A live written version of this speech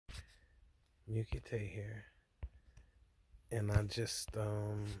Mukite here, and I just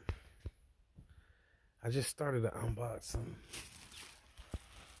started an unboxing.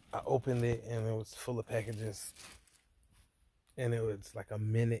 I opened it and it was full of packages, and it was like a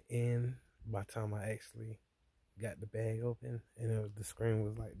minute in by the time I actually got the bag open, and the screen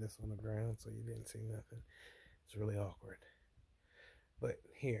was like this on the ground, so you didn't see nothing. It's really awkward. But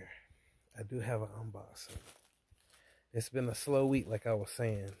here, I do have an unboxing. It's been a slow week, like I was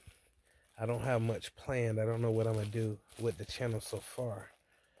saying. I don't have much planned. I don't know what I'm going to do with the channel so far.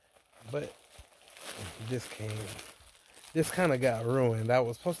 But this kind of got ruined. I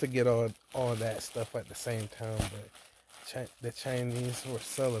was supposed to get all that stuff at the same time, but the Chinese were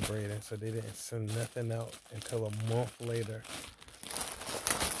celebrating, so they didn't send nothing out until a month later.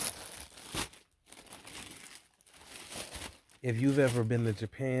 If you've ever been to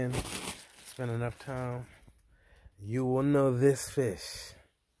Japan, spent enough time, you will know this fish.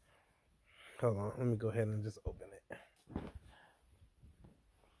 Hold on, let me go ahead and just open it.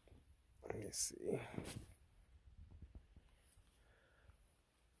 Let me see.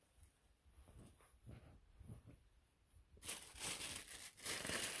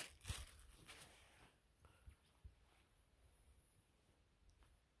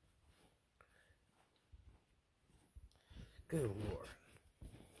 Good Lord.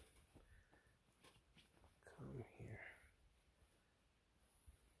 Come here.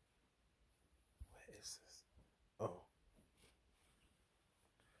 What is this? Oh.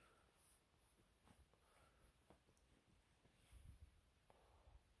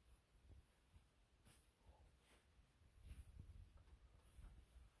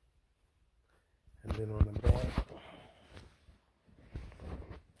 And then on the back,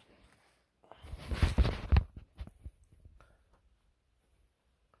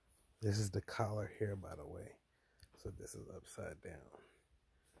 this is the collar here, by the way. So this is upside down.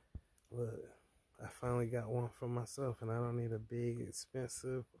 Look, I finally got one for myself, and I don't need a big,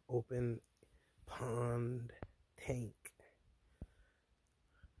 expensive, open pond tank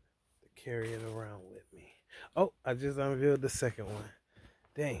to carry it around with me. Oh, I just unveiled the second one.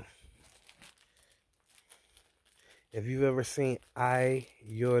 Dang. If you've ever seen Ai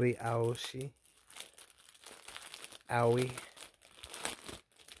Yori Aoshi, Aoi,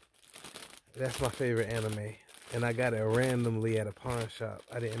 that's my favorite anime. And I got it randomly at a pawn shop.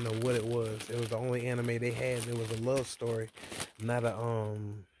 I didn't know what it was. It was the only anime they had. It was a love story, not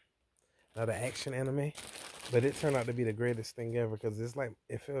an action anime. But it turned out to be the greatest thing ever, because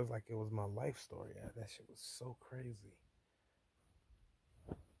it feels like it was my life story. That shit was so crazy.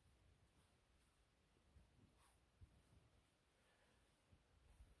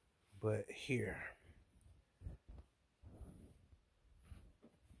 But here,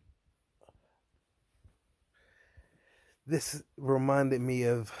 this reminded me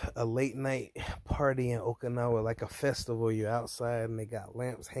of a late night party in Okinawa, like a festival. You're outside and they got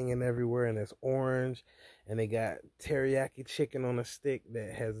lamps hanging everywhere, and it's orange, and they got teriyaki chicken on a stick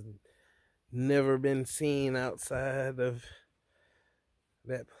that has never been seen outside of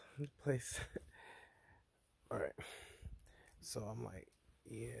that place. All right. So I'm like,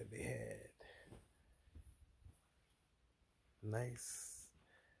 yeah, they had nice,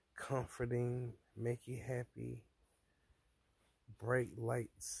 comforting, make you happy, bright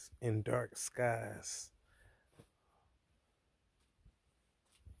lights in dark skies.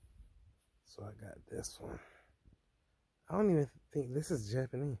 So I got this one. I don't even think this is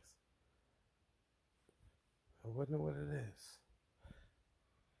Japanese. I wonder what it is.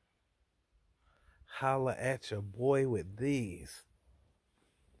 Holla at your boy with these.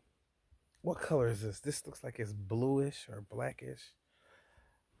 What color is this? This looks like it's bluish or blackish.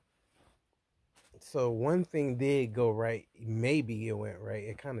 So one thing did go right. Maybe it went right.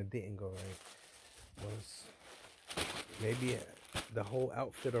 It kind of didn't go right. Was maybe the whole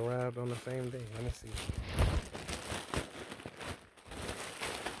outfit arrived on the same day. Let me see.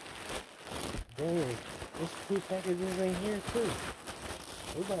 Dang, there's 2 packages in here too.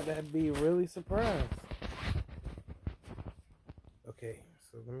 We about to be really surprised. Okay,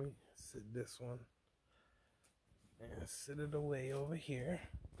 so let me sit this one and sit it away over here.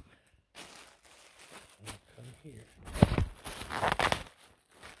 And come here.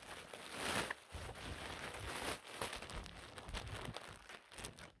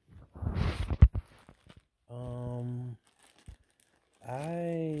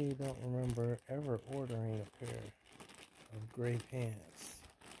 I don't remember ever ordering a pair of gray pants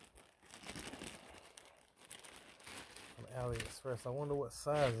from AliExpress. I wonder what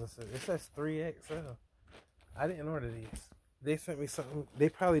size this is. It says 3XL. I didn't order these. They sent me something. They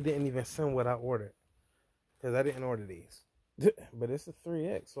probably didn't even send what I ordered, because I didn't order these. But it's a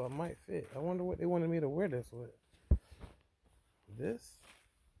 3X, so it might fit. I wonder what they wanted me to wear this with. This?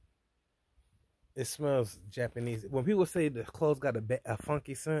 It smells Japanese. When people say the clothes got a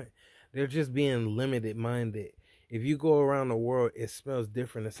funky scent, they're just being limited minded. If you go around the world, it smells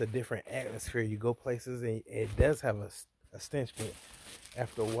different. It's a different atmosphere. You go places and it does have a stench, but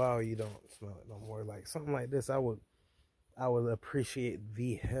after a while you don't smell it no more. Like something like this, I would appreciate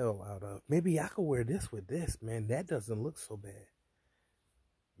the hell out of. Maybe I could wear this with this, man. That doesn't look so bad.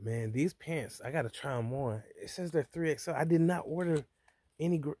 Man, these pants, I gotta try them on. It says they're 3XL. I did not order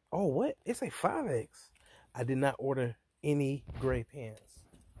any oh, what? It's a 5X. I did not order any gray pants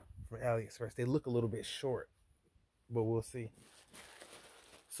from AliExpress. They look a little bit short, but we'll see.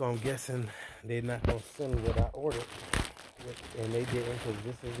 So I'm guessing they're not gonna send what I ordered, and they didn't, because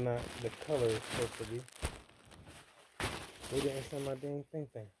this is not the color it's supposed to be. They didn't send my dang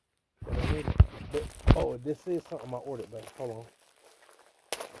thing. But I need it. But, oh, this is something I ordered, but hold on.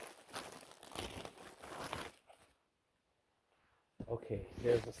 Okay,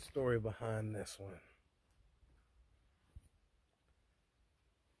 there's a story behind this one.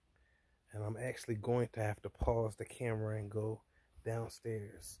 And I'm actually going to have to pause the camera and go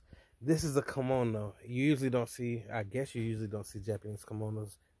downstairs. This is a kimono. You usually don't see, I guess you usually don't see Japanese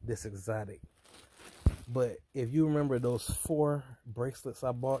kimonos this exotic. But if you remember those 4 bracelets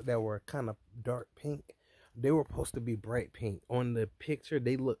I bought that were kind of dark pink, they were supposed to be bright pink. On the picture,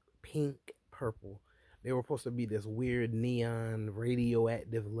 they look pink purple. They were supposed to be this weird neon,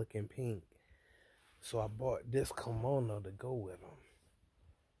 radioactive looking pink. So I bought this kimono to go with them.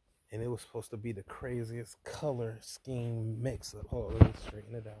 And it was supposed to be the craziest color scheme mix-up. Hold on, let me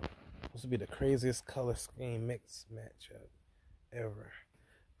straighten it out. Supposed to be the craziest color scheme mix matchup ever.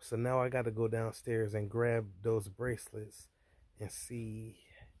 So now I got to go downstairs and grab those bracelets and see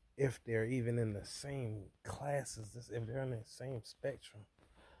if they're even in the same classes, if they're in the same spectrum.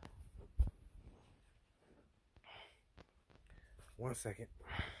 1 second.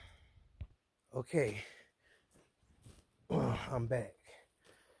 Okay. I'm back.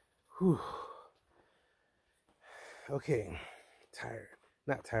 Whew. Okay. Tired.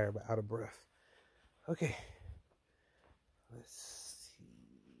 Not tired, but out of breath. Okay. Let's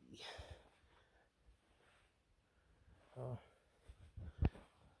see.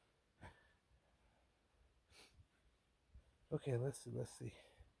 Okay, let's see.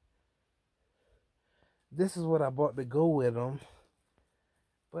 This is what I bought to go with them.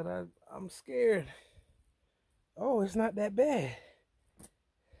 But I'm scared. Oh, it's not that bad.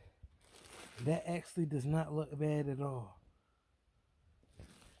 That actually does not look bad at all.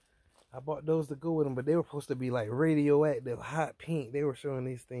 I bought those to go with them, but they were supposed to be like radioactive, hot pink. They were showing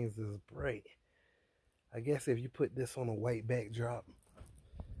these things as bright. I guess if you put this on a white backdrop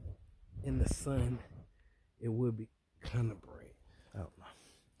in the sun, it would be kind of bright. I don't know.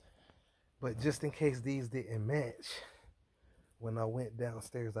 But just in case these didn't match, when I went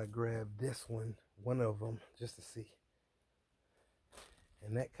downstairs, I grabbed this one of them, just to see.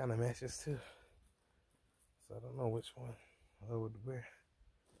 And that kind of matches too. So I don't know which one I would wear.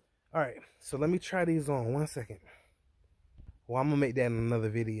 All right, so let me try these on. 1 second. Well, I'm gonna make that in another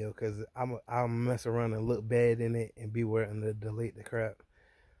video because I'll mess around and look bad in it and be wanting to delete the crap.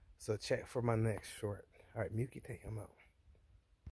 So check for my next short. All right, Muki, take him out.